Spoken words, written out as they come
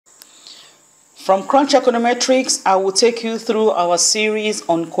From CrunchEconometrix, I will take you through our series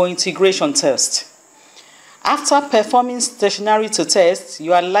on cointegration test. After performing stationarity tests,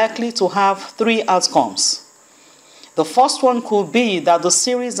 you are likely to have three outcomes. The first one could be that the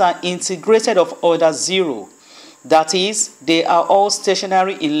series are integrated of order 0. That is, they are all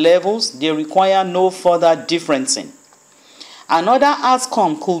stationary in levels, they require no further differencing. Another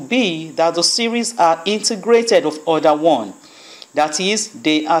outcome could be that the series are integrated of order 1. That is,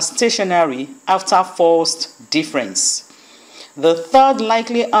 they are stationary after forced difference. The third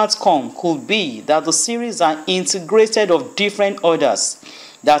likely outcome could be that the series are integrated of different orders.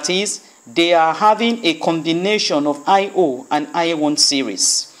 That is, they are having a combination of I0 and I1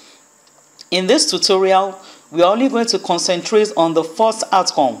 series. In this tutorial, we are only going to concentrate on the first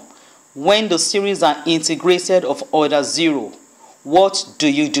outcome. When the series are integrated of order 0, what do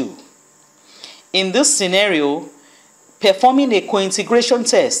you do? In this scenario, performing a cointegration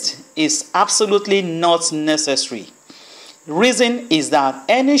test is absolutely not necessary. Reason is that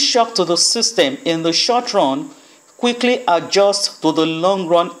any shock to the system in the short run quickly adjusts to the long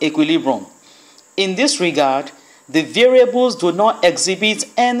run equilibrium. In this regard, the variables do not exhibit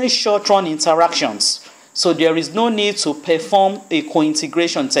any short run interactions, so there is no need to perform a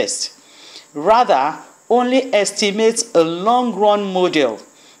cointegration test. Rather, only estimate a long run model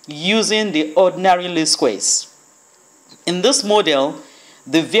using the ordinary least squares. In this model,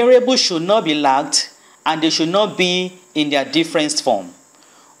 the variables should not be lagged and they should not be in their difference form.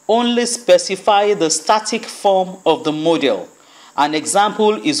 Only specify the static form of the model. An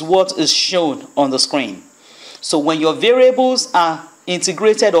example is what is shown on the screen. So when your variables are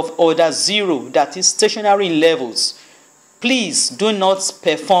integrated of order 0, that is stationary in levels, please do not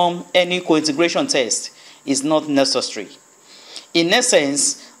perform any cointegration test. It's not necessary. In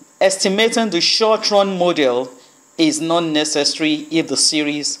essence, estimating the short-run model is not necessary if the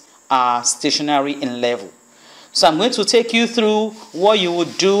series are stationary in level. So I'm going to take you through what you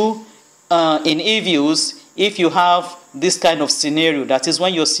would do in EViews if you have this kind of scenario, that is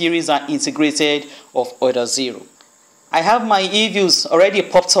when your series are integrated of order 0. I have my EViews already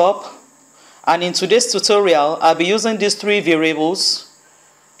popped up, and in today's tutorial I'll be using these three variables: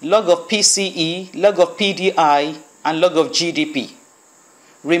 log of PCE, log of PDI, and log of GDP.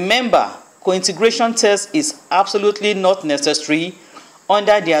 Remember, cointegration test is absolutely not necessary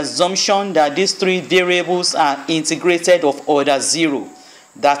under the assumption that these three variables are integrated of order 0.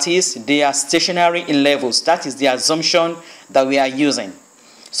 That is, they are stationary in levels. That is the assumption that we are using.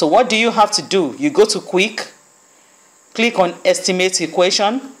 So what do you have to do? You go to Quick, click on Estimate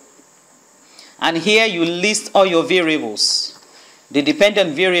Equation, and here you list all your variables. The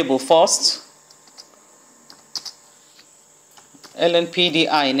dependent variable first, ln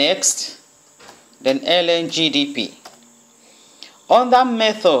PDI next, then ln GDP. On that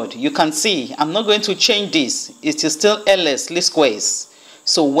method, you can see I'm not going to change this. It is still LS, least squares.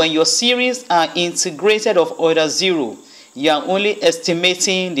 So when your series are integrated of order 0, you are only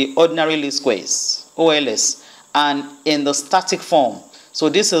estimating the ordinary least squares, OLS, and in the static form. So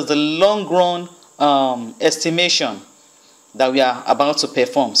this is the long run estimation that we are about to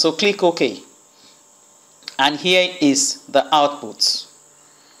perform. So click OK. And here is the output.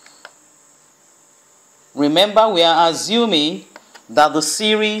 Remember, we are assuming that the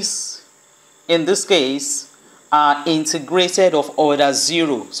series, in this case, are integrated of order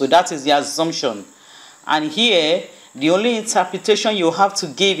 0. So that is the assumption. And here, the only interpretation you have to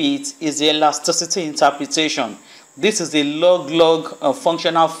give it is the elasticity interpretation. This is the log-log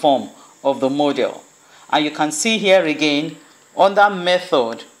functional form of the model. And you can see here again, on that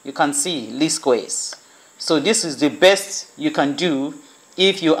method, you can see least squares. So this is the best you can do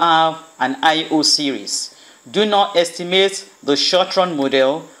if you have an I0 series. Do not estimate the short-run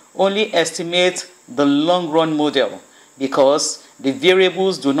model, only estimate the long-run model, because the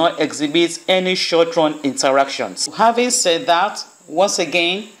variables do not exhibit any short-run interactions. Having said that, once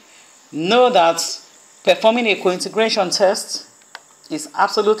again, know that performing a cointegration test is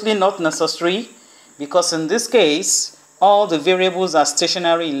absolutely not necessary, because in this case, all the variables are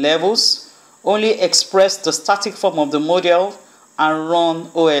stationary in levels, only express the static form of the model, and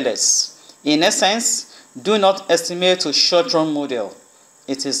run OLS. In essence, do not estimate a short-run model.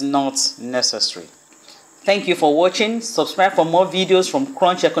 It is not necessary. Thank you for watching. Subscribe for more videos from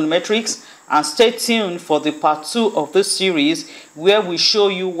CrunchEconometrix, and stay tuned for the part 2 of this series, where we show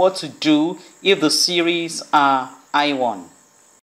you what to do if the series are I1.